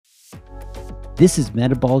This is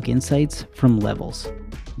Metabolic Insights from Levels,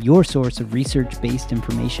 your source of research-based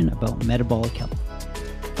information about metabolic health.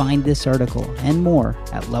 Find this article and more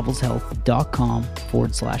at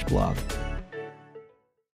levelshealth.com/blog.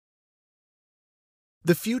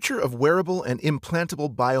 The future of wearable and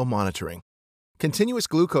implantable biomonitoring. Continuous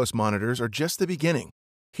glucose monitors are just the beginning.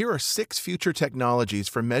 Here are 6 future technologies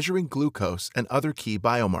for measuring glucose and other key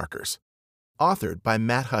biomarkers. Authored by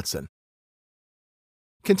Matt Hudson.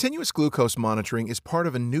 Continuous glucose monitoring is part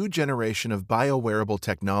of a new generation of biowearable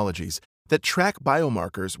technologies that track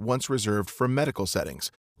biomarkers once reserved for medical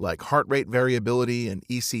settings, like heart rate variability and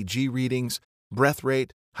ECG readings, breath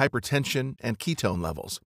rate, hypertension, and ketone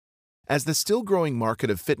levels. As the still-growing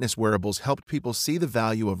market of fitness wearables helped people see the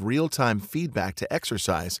value of real-time feedback to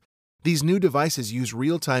exercise, these new devices use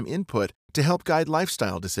real-time input to help guide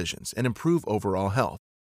lifestyle decisions and improve overall health.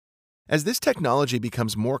 As this technology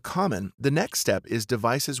becomes more common, the next step is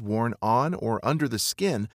devices worn on or under the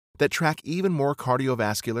skin that track even more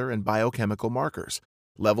cardiovascular and biochemical markers,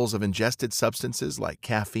 levels of ingested substances like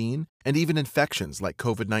caffeine, and even infections like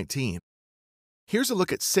COVID-19. Here's a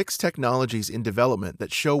look at 6 technologies in development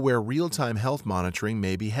that show where real-time health monitoring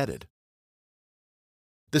may be headed.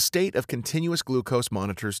 The state of continuous glucose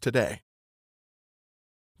monitors today.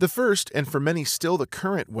 The first, and for many still the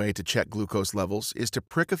current way to check glucose levels, is to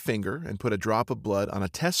prick a finger and put a drop of blood on a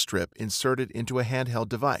test strip inserted into a handheld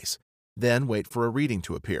device, then wait for a reading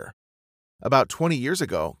to appear. About 20 years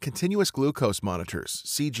ago, continuous glucose monitors,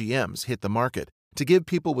 CGMs, hit the market to give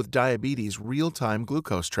people with diabetes real-time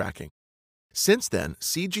glucose tracking. Since then,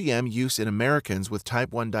 CGM use in Americans with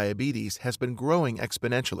type 1 diabetes has been growing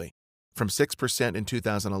exponentially, from 6% in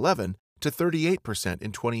 2011 to 38%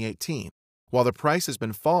 in 2018. While the price has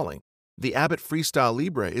been falling, the Abbott Freestyle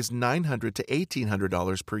Libre is $900 to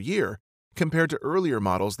 $1,800 per year compared to earlier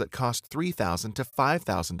models that cost $3,000 to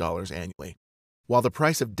 $5,000 annually. While the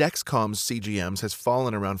price of Dexcom's CGMs has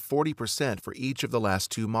fallen around 40% for each of the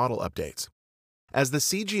last 2 model updates. As the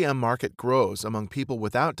CGM market grows among people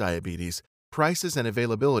without diabetes, prices and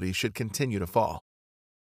availability should continue to fall.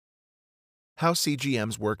 How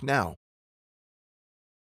CGMs work now.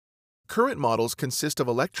 Current models consist of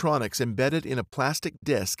electronics embedded in a plastic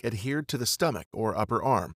disc adhered to the stomach or upper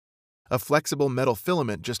arm. A flexible metal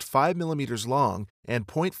filament just 5 mm long and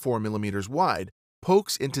 0.4 mm wide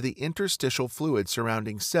pokes into the interstitial fluid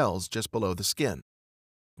surrounding cells just below the skin.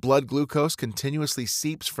 Blood glucose continuously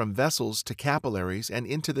seeps from vessels to capillaries and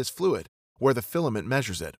into this fluid, where the filament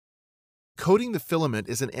measures it. Coating the filament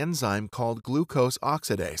is an enzyme called glucose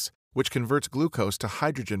oxidase, which converts glucose to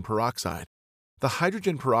hydrogen peroxide. The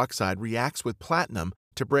hydrogen peroxide reacts with platinum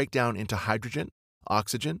to break down into hydrogen,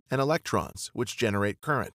 oxygen, and electrons, which generate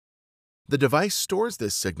current. The device stores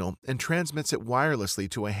this signal and transmits it wirelessly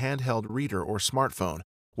to a handheld reader or smartphone,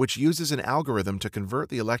 which uses an algorithm to convert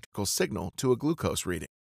the electrical signal to a glucose reading.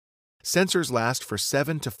 Sensors last for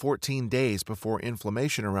 7 to 14 days before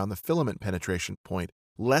inflammation around the filament penetration point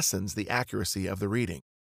lessens the accuracy of the reading.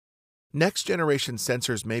 Next-generation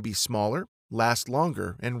sensors may be smaller, last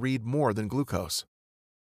longer, and read more than glucose.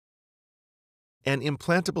 An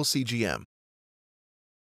implantable CGM.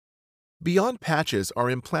 Beyond patches are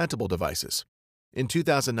implantable devices. In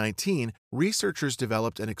 2019, researchers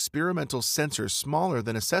developed an experimental sensor smaller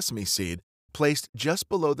than a sesame seed placed just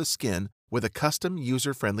below the skin with a custom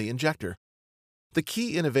user-friendly injector. The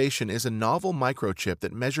key innovation is a novel microchip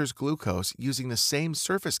that measures glucose using the same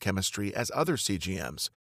surface chemistry as other CGMs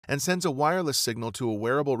and sends a wireless signal to a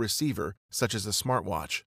wearable receiver, such as a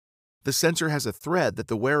smartwatch. The sensor has a thread that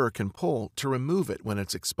the wearer can pull to remove it when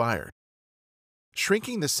it's expired.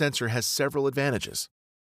 Shrinking the sensor has several advantages.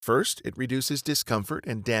 First, it reduces discomfort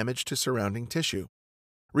and damage to surrounding tissue.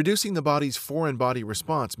 Reducing the body's foreign body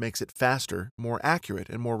response makes it faster, more accurate,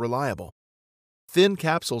 and more reliable. Thin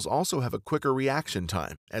capsules also have a quicker reaction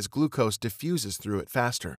time, as glucose diffuses through it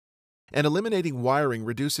faster. And eliminating wiring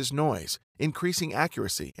reduces noise, increasing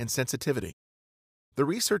accuracy and sensitivity. The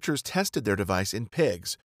researchers tested their device in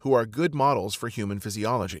pigs, who are good models for human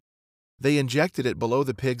physiology. They injected it below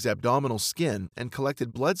the pig's abdominal skin and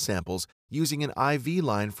collected blood samples using an IV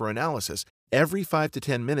line for analysis every 5 to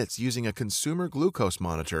 10 minutes using a consumer glucose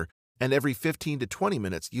monitor and every 15 to 20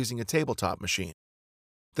 minutes using a tabletop machine.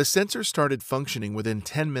 The sensor started functioning within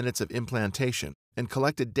 10 minutes of implantation and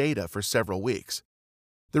collected data for several weeks.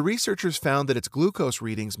 The researchers found that its glucose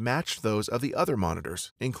readings matched those of the other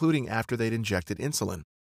monitors, including after they'd injected insulin.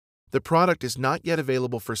 The product is not yet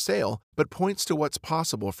available for sale, but points to what's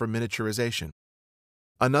possible for miniaturization.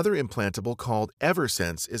 Another implantable called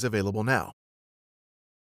Eversense is available now.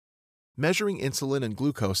 Measuring insulin and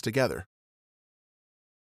glucose together.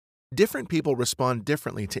 Different people respond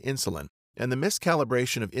differently to insulin, and the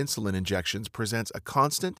miscalibration of insulin injections presents a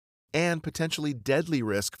constant and potentially deadly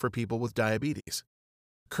risk for people with diabetes.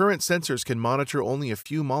 Current sensors can monitor only a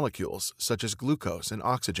few molecules, such as glucose and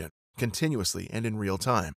oxygen, continuously and in real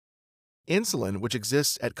time. Insulin, which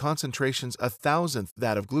exists at concentrations 1,000th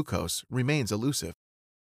that of glucose, remains elusive.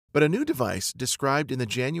 But a new device described in the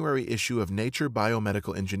January issue of Nature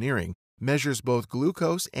Biomedical Engineering measures both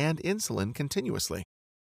glucose and insulin continuously.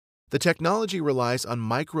 The technology relies on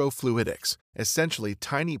microfluidics, essentially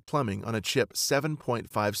tiny plumbing on a chip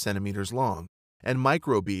 7.5 centimeters long, and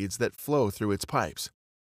microbeads that flow through its pipes.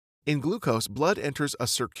 In glucose, blood enters a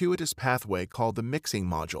circuitous pathway called the mixing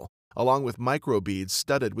module, along with microbeads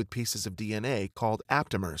studded with pieces of DNA called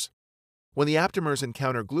aptamers. When the aptamers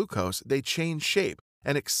encounter glucose, they change shape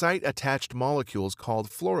and excite attached molecules called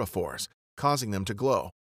fluorophores, causing them to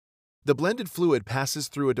glow. The blended fluid passes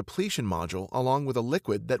through a depletion module along with a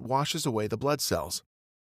liquid that washes away the blood cells.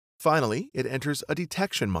 Finally, it enters a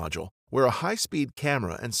detection module, where a high-speed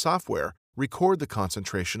camera and software record the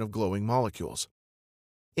concentration of glowing molecules.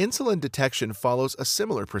 Insulin detection follows a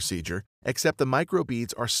similar procedure, except the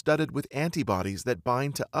microbeads are studded with antibodies that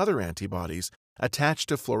bind to other antibodies attached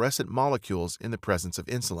to fluorescent molecules in the presence of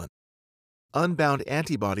insulin. Unbound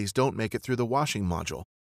antibodies don't make it through the washing module.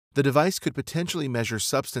 The device could potentially measure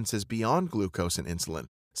substances beyond glucose and insulin,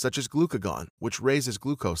 such as glucagon, which raises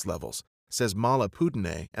glucose levels, says Mala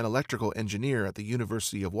Poudene, an electrical engineer at the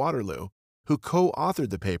University of Waterloo, who co-authored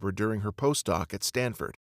the paper during her postdoc at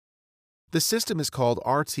Stanford. The system is called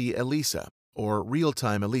RT-ELISA, or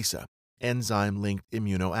Real-Time ELISA, Enzyme-Linked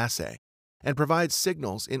Immunoassay, and provides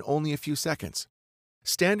signals in only a few seconds.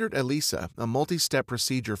 Standard ELISA, a multi-step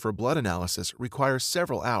procedure for blood analysis, requires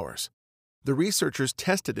several hours. The researchers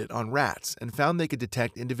tested it on rats and found they could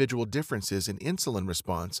detect individual differences in insulin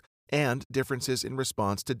response and differences in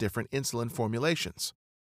response to different insulin formulations.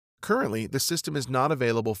 Currently, the system is not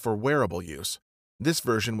available for wearable use. This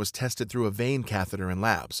version was tested through a vein catheter in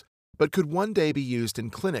labs, but could one day be used in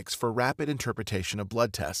clinics for rapid interpretation of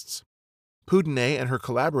blood tests. Poudene and her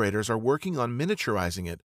collaborators are working on miniaturizing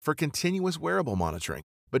it for continuous wearable monitoring,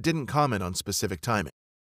 but didn't comment on specific timing.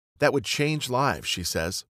 That would change lives, she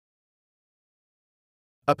says.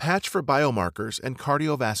 A patch for biomarkers and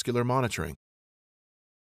cardiovascular monitoring.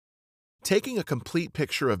 Taking a complete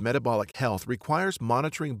picture of metabolic health requires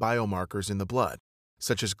monitoring biomarkers in the blood,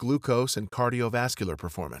 such as glucose and cardiovascular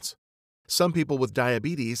performance. Some people with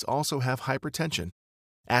diabetes also have hypertension.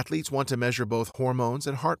 Athletes want to measure both hormones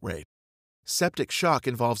and heart rate. Septic shock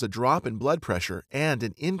involves a drop in blood pressure and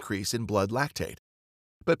an increase in blood lactate.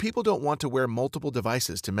 But people don't want to wear multiple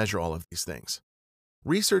devices to measure all of these things.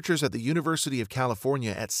 Researchers at the University of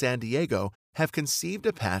California at San Diego have conceived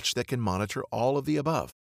a patch that can monitor all of the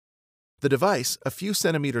above. The device, a few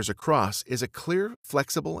centimeters across, is a clear,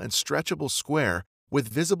 flexible, and stretchable square with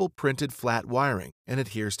visible printed flat wiring and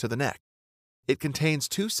adheres to the neck. It contains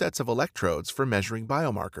 2 sets of electrodes for measuring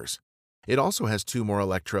biomarkers. It also has 2 more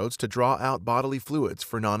electrodes to draw out bodily fluids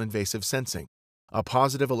for non-invasive sensing. A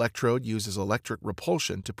positive electrode uses electric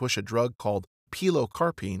repulsion to push a drug called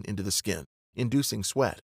pilocarpine into the skin, inducing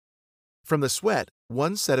sweat. From the sweat,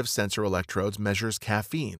 1 set of sensor electrodes measures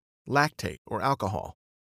caffeine, lactate, or alcohol.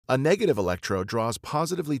 A negative electrode draws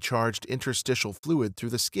positively charged interstitial fluid through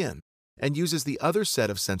the skin and uses the other set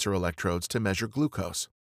of sensor electrodes to measure glucose.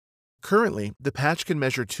 Currently, the patch can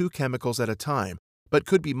measure 2 chemicals at a time, but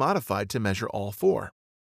could be modified to measure all 4.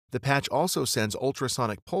 The patch also sends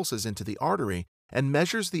ultrasonic pulses into the artery and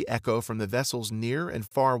measures the echo from the vessel's near and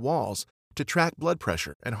far walls to track blood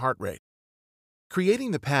pressure and heart rate.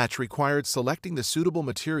 Creating the patch required selecting the suitable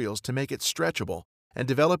materials to make it stretchable and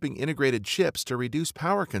developing integrated chips to reduce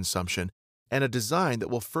power consumption and a design that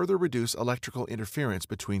will further reduce electrical interference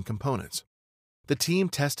between components. The team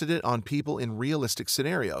tested it on people in realistic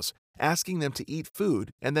scenarios, asking them to eat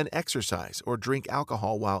food and then exercise or drink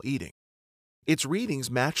alcohol while eating. Its readings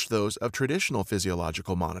matched those of traditional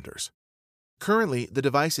physiological monitors. Currently, the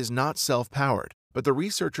device is not self-powered, but the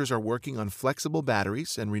researchers are working on flexible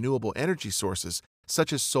batteries and renewable energy sources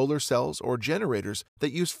such as solar cells or generators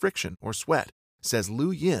that use friction or sweat, says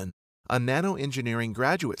Lu Yin, a nanoengineering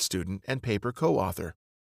graduate student and paper co-author.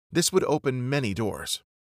 This would open many doors.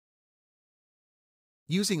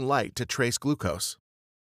 Using light to trace glucose.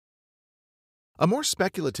 A more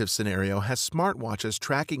speculative scenario has smartwatches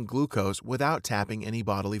tracking glucose without tapping any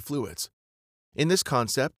bodily fluids. In this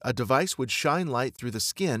concept, a device would shine light through the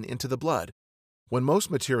skin into the blood. When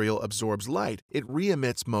most material absorbs light, it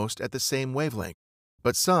re-emits most at the same wavelength,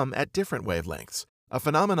 but some at different wavelengths, a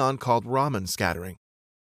phenomenon called Raman scattering.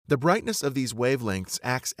 The brightness of these wavelengths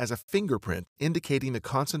acts as a fingerprint indicating the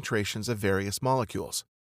concentrations of various molecules.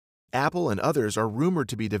 Apple and others are rumored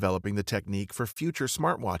to be developing the technique for future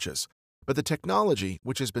smartwatches, but the technology,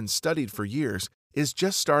 which has been studied for years, is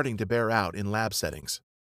just starting to bear out in lab settings.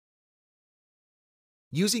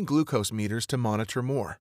 Using glucose meters to monitor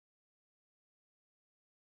more.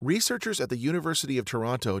 Researchers at the University of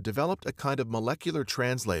Toronto developed a kind of molecular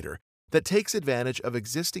translator that takes advantage of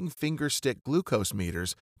existing finger-stick glucose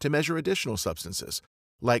meters to measure additional substances,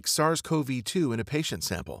 like SARS-CoV-2 in a patient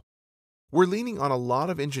sample. We're leaning on a lot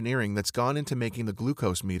of engineering that's gone into making the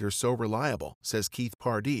glucose meter so reliable, says Keith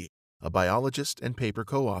Pardee, a biologist and paper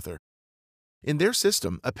co-author. In their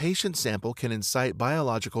system, a patient sample can incite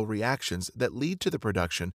biological reactions that lead to the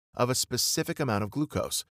production of a specific amount of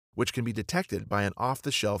glucose, which can be detected by an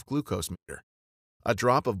off-the-shelf glucose meter. A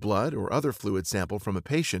drop of blood or other fluid sample from a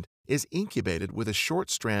patient is incubated with a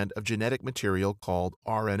short strand of genetic material called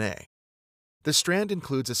RNA. The strand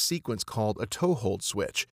includes a sequence called a toehold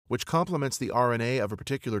switch, which complements the RNA of a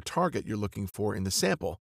particular target you're looking for in the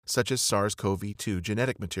sample, such as SARS-CoV-2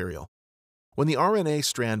 genetic material. When the RNA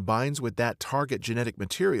strand binds with that target genetic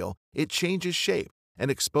material, it changes shape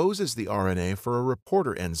and exposes the RNA for a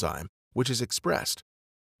reporter enzyme, which is expressed.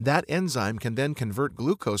 That enzyme can then convert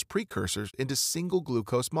glucose precursors into single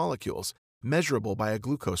glucose molecules, measurable by a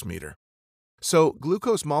glucose meter. So,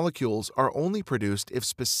 glucose molecules are only produced if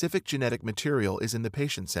specific genetic material is in the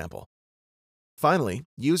patient sample. Finally,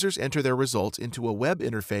 users enter their results into a web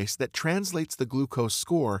interface that translates the glucose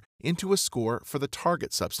score into a score for the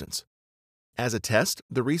target substance. As a test,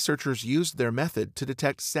 the researchers used their method to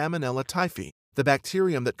detect Salmonella typhi, the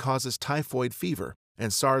bacterium that causes typhoid fever,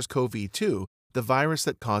 and SARS-CoV-2, the virus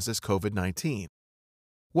that causes COVID-19.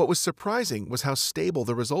 What was surprising was how stable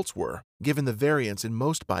the results were, given the variance in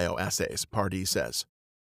most bioassays, Pardee says.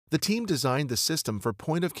 The team designed the system for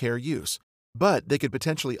point-of-care use, but they could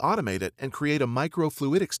potentially automate it and create a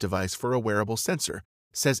microfluidics device for a wearable sensor,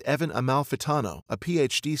 says Evan Amalfitano, a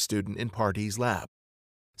PhD student in Pardee's lab.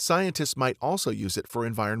 Scientists might also use it for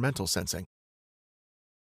environmental sensing.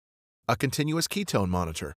 A continuous ketone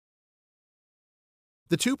monitor.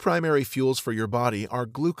 The two primary fuels for your body are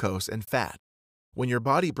glucose and fat. When your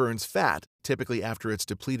body burns fat, typically after it's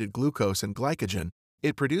depleted glucose and glycogen,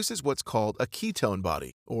 it produces what's called a ketone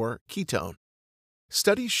body, or ketone.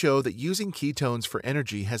 Studies show that using ketones for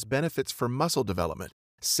energy has benefits for muscle development,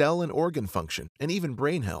 cell and organ function, and even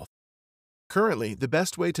brain health. Currently, the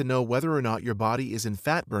best way to know whether or not your body is in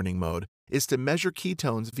fat-burning mode is to measure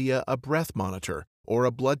ketones via a breath monitor or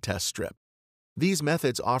a blood test strip. These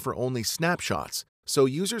methods offer only snapshots, so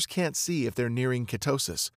users can't see if they're nearing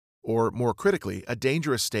ketosis, or more critically, a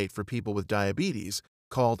dangerous state for people with diabetes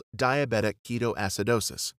called diabetic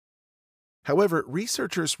ketoacidosis. However,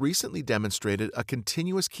 researchers recently demonstrated a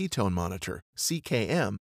continuous ketone monitor,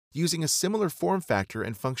 CKM, using a similar form factor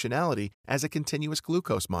and functionality as a continuous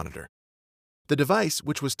glucose monitor. The device,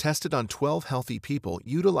 which was tested on 12 healthy people,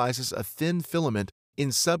 utilizes a thin filament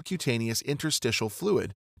in subcutaneous interstitial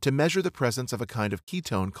fluid to measure the presence of a kind of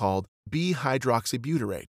ketone called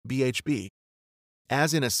B-hydroxybutyrate, BHB.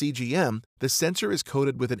 As in a CGM, the sensor is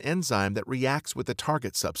coated with an enzyme that reacts with the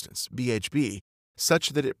target substance, BHB, such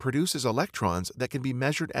that it produces electrons that can be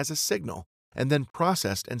measured as a signal and then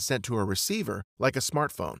processed and sent to a receiver like a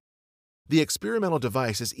smartphone. The experimental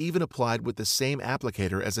device is even applied with the same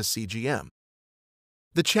applicator as a CGM.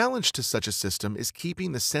 The challenge to such a system is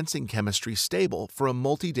keeping the sensing chemistry stable for a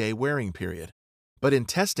multi-day wearing period. But in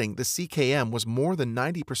testing, the CKM was more than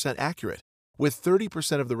 90% accurate, with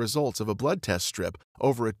 30% of the results of a blood test strip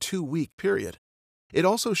over a 2-week period. It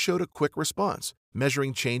also showed a quick response,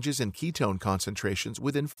 measuring changes in ketone concentrations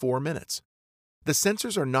within 4 minutes. The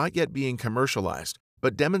sensors are not yet being commercialized,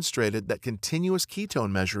 but demonstrated that continuous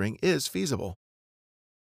ketone measuring is feasible.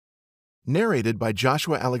 Narrated by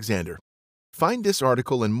Joshua Alexander. Find this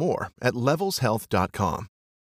article and more at levelshealth.com.